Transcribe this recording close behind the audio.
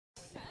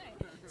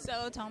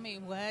So tell me,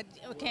 what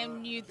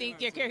can you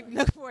think you can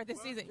look for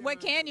this season? What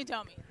can you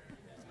tell me?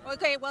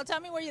 Okay, well, tell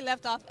me where you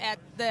left off at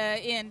the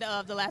end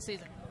of the last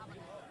season.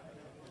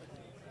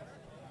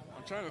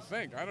 I'm trying to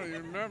think. I don't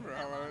even remember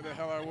how the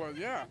hell I was.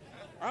 Yeah,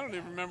 I don't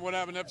even remember what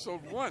happened in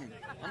episode 1.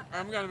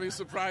 I'm going to be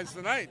surprised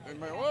tonight. I'm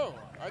like, whoa,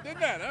 I did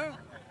that, huh?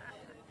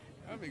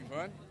 That'd be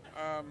fun.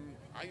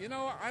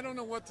 I don't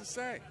know what to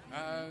say.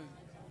 I'm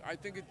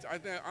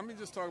gonna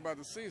just talk about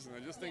the season.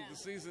 I just think the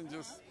season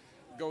just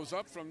goes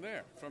up from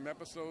there, from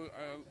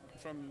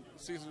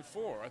season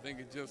 4. I think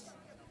it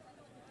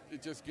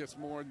just gets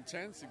more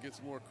intense. It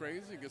gets more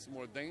crazy. It gets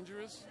more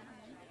dangerous.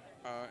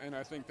 And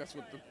I think that's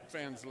what the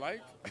fans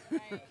like.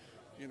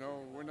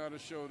 We're not a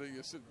show that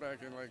you sit back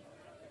and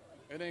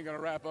it ain't gonna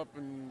wrap up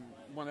in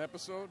one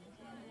episode.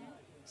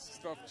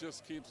 Stuff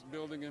just keeps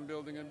building and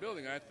building and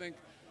building. I think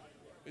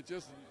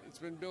it's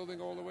been building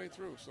all the way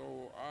through.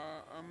 So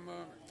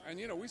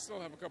we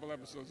still have a couple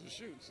episodes to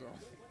shoot. So.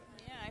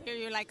 Yeah, I hear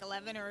you're like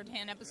 11 or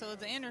 10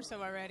 episodes in or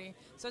so already.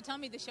 So tell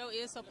me, the show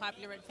is so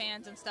popular with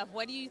fans and stuff.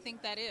 What do you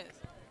think that is?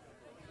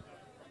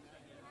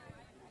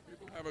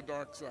 People have a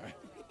dark side.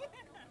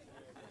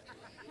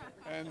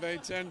 And they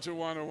tend to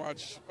want to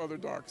watch other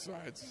dark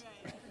sides.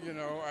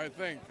 I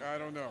think. I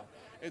don't know.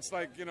 It's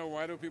like,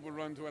 why do people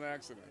run to an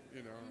accident?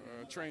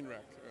 A train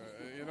wreck.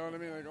 You know what I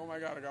mean? Like, oh my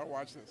God, I got to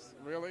watch this.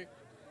 Really?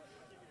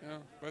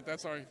 But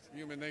that's our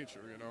human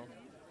nature,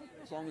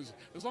 As long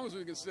as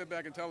we can sit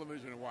back in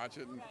television and watch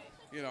it, and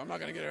I'm not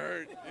going to get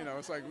hurt.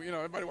 It's like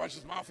everybody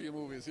watches mafia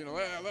movies.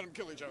 Let them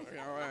kill each other.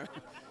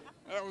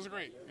 That was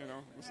great.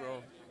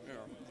 So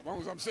as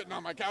long as I'm sitting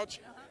on my couch,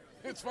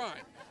 it's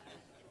fine.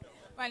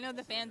 I know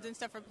the fans and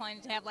stuff are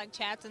planning to have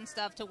chats and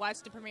stuff to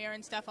watch the premiere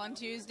and stuff on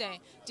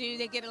Tuesday. Do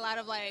they get a lot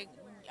of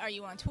are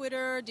you on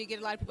Twitter? Do you get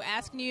a lot of people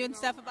asking you and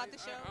stuff about the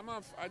show?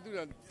 I do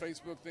that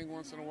Facebook thing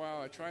once in a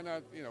while. I try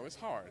not, it's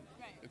hard.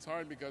 Right. It's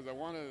hard because I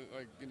want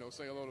to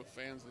say hello to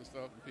fans and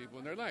stuff and people,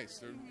 and they're nice.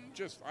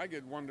 They're I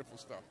get wonderful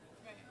stuff.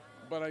 Right.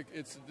 But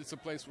it's a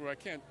place where I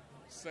can't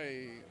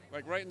say,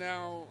 right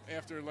now,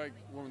 after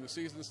when the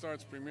season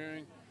starts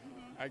premiering,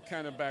 I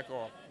kind of back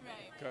off.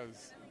 Right.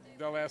 Because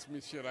they'll ask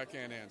me shit I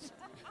can't answer.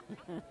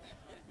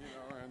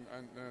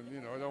 And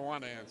I don't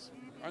want to answer.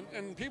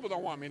 And people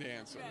don't want me to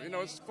answer.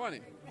 It's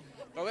funny.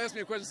 They'll ask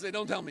me a question and say,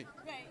 don't tell me.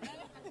 Right.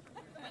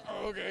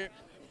 Oh, okay.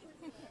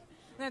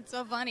 That's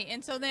so funny.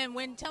 And so then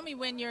tell me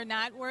when you're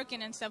not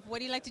working and stuff, what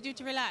do you like to do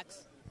to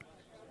relax?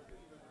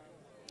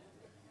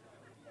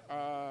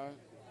 I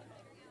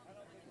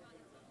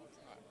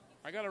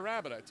got a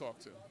rabbit I talk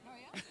to. Oh,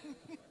 yeah?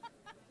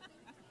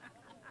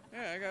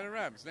 Yeah, I got a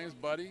rabbit. His name's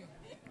Buddy.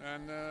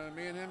 And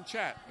me and him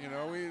chat. He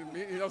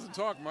doesn't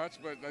talk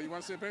much, but you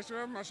want to see a picture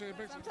of him? I'll show you a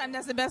picture. Sometimes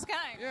that's the best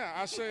kind. Yeah,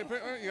 I'll show you a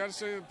picture. You got to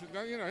show you,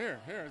 here.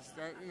 It's,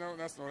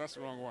 that's the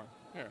wrong one.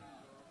 Here.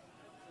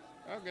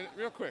 I'll get it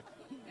real quick.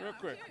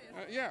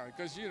 Yeah,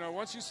 because,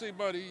 once you see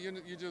Buddy,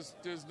 you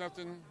just, there's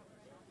nothing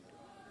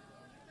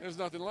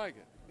like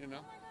it,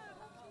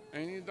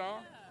 Ain't he a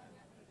dog?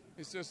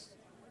 It's just,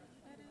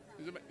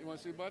 you want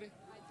to see Buddy? I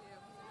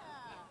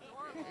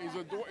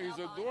do. He's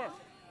a dwarf.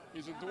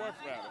 He's a dwarf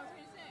rabbit.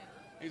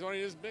 He's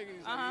only this big.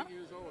 He's 8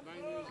 years old, 9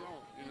 years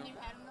old. And you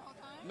had him the whole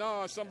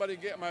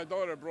time? No, my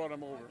daughter brought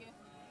him over.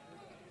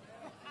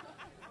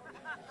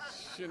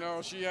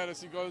 She had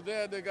us. He goes,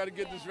 Dad, they got to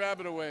get this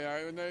rabbit away.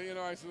 I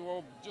said,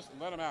 well, just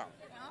let him out.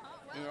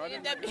 I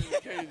didn't get in the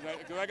cage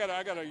because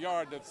I got a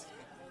yard that's,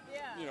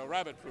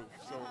 rabbit proof.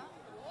 So.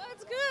 Well,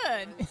 that's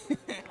good.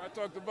 I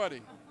talked to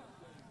Buddy.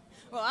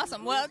 Well,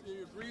 awesome. Well,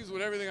 he agrees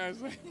with everything I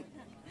say.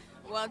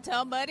 Well,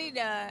 tell Buddy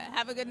to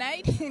have a good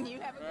night, and you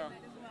have a good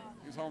night as well.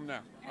 He's home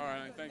now. All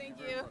right, thank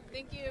you.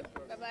 Thank you.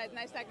 Bye-bye.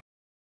 Nice talking to you.